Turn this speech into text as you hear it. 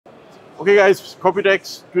Okay guys,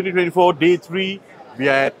 Computex 2024 day 3. We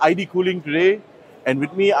are at ID Cooling today, and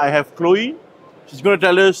with me I have Chloe. She's going to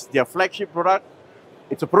tell us their flagship product.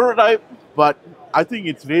 It's a prototype, but I think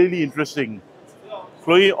it's really interesting.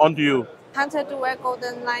 Chloe, on to you. Hunter dual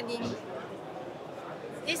golden lining.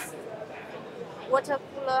 This water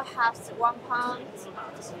cooler has 1 pound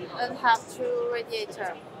and have 2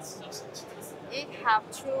 radiators. It have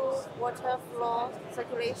 2 water flow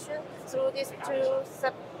circulation through these 2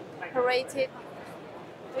 separated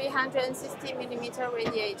 360 millimeter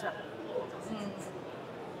radiator.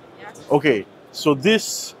 Yes. Okay, so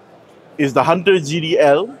this is the Hunter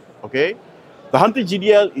GDL. Okay, the Hunter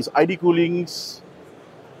GDL is ID Cooling's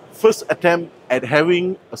first attempt at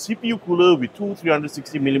having a CPU cooler with 2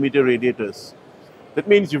 360 millimeter radiators. That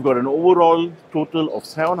means you've got an overall total of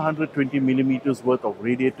 720 millimeters worth of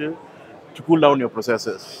radiator to cool down your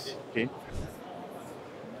processors. Okay.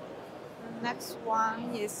 The next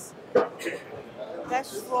one is dash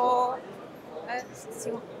floor.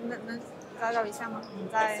 能找找一下吗？你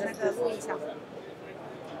在那个录一下。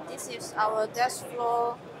This is our dash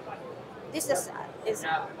floor. This is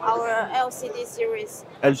our LCD series.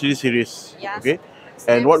 LCD series. Yes. Okay.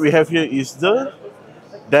 And what we have here is the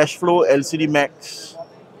Dash Flow LCD Max.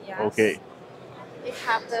 Yes. Okay. It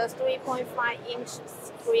have the 3.5-inch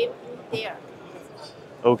screen there.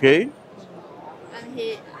 Okay. And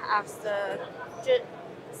he has the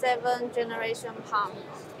 7th generation pump.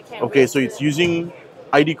 Okay, so it's using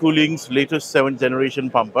ID Cooling's latest 7th generation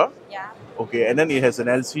pumper. Yeah. Okay, and then it has an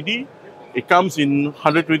LCD. It comes in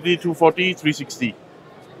 120, 240, 360.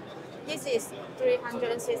 This is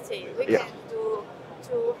 360. We can do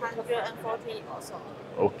 240 also.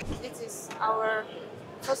 Okay. This is our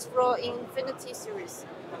first floor Infinity series.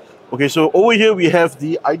 Okay, so over here we have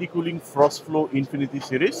the ID Cooling Frost Flow Infinity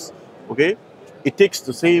series. Okay, it takes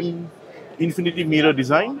the same Infinity mirror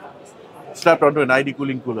design slapped onto an ID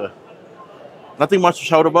Cooling cooler. Nothing much to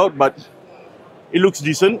shout about, but it looks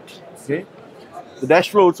decent. Okay, the dash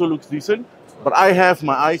flow also looks decent, but I have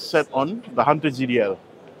my eyes set on the Hunter GDL.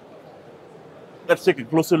 Let's take a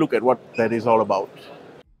closer look at what that is all about.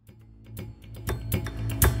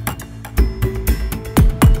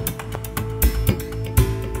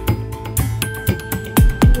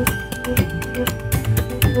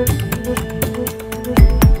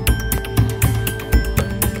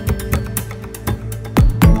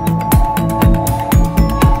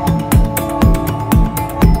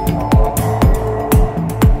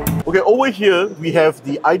 Okay, over here we have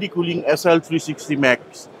the ID Cooling SL360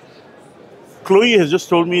 Max. Chloe has just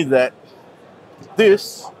told me that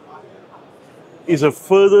this is a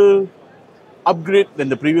further upgrade than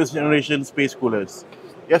the previous generation space coolers.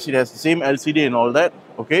 Yes, it has the same LCD and all that,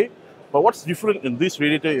 okay? But what's different in this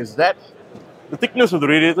radiator is that the thickness of the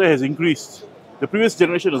radiator has increased. The previous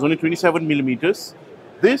generation was only 27 millimeters.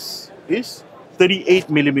 This is 38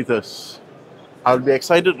 millimeters. I'll be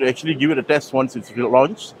excited to actually give it a test once it's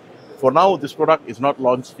launched. For now, this product is not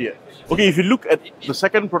launched yet. Okay, if you look at the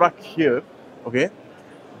second product here, okay,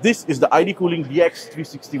 this is the ID Cooling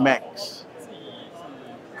DX360 Max.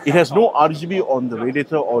 It has no RGB on the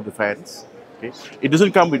radiator or the fans. Okay, it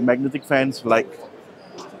doesn't come with magnetic fans like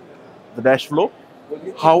the dash flow.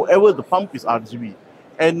 However, the pump is RGB,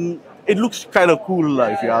 and it looks kind of cool,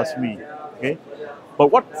 if you ask me. Okay, but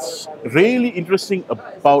what's really interesting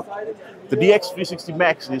about the DX360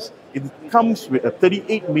 Max is it comes with a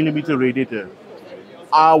 38 millimeter radiator.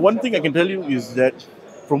 One thing I can tell you is that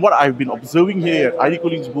from what I've been observing here at ID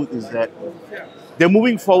Cooling's booth is that they're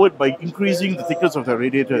moving forward by increasing the thickness of their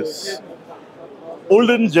radiators.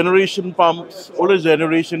 Older generation pumps, older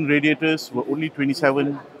generation radiators were only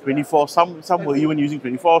 27, 24. Some were even using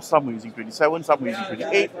 24, some were using 27, some were using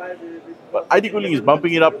 28. But ID Cooling is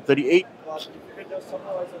bumping it up to 38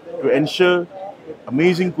 to ensure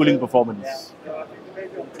amazing cooling performance.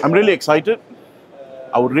 I'm really excited.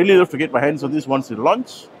 I would really love to get my hands on this once it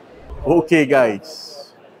launches. Okay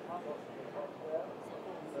guys,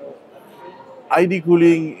 ID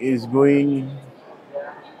Cooling is going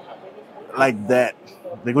like that.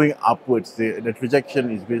 They're going upwards. The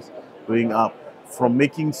trajectory is going up. From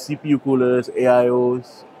making CPU coolers,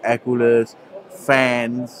 AIOs, air coolers,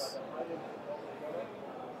 fans.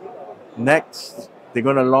 Next, they're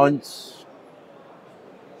going to launch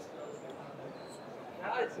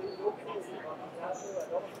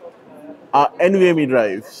NVMe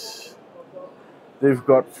drives. They've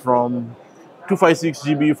got from 256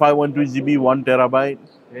 GB, 512 GB, 1 terabyte.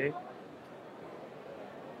 Okay.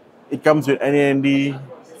 It comes with NAND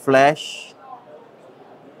flash.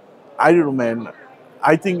 I don't know, man.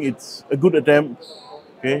 I think it's a good attempt.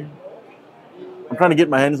 Okay. I'm trying to get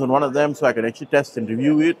my hands on one of them so I can actually test and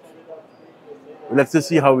review it. let's just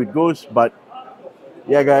see how it goes. But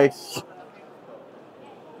yeah, guys,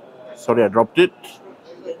 sorry I dropped it,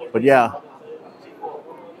 but yeah,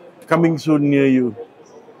 coming soon near you.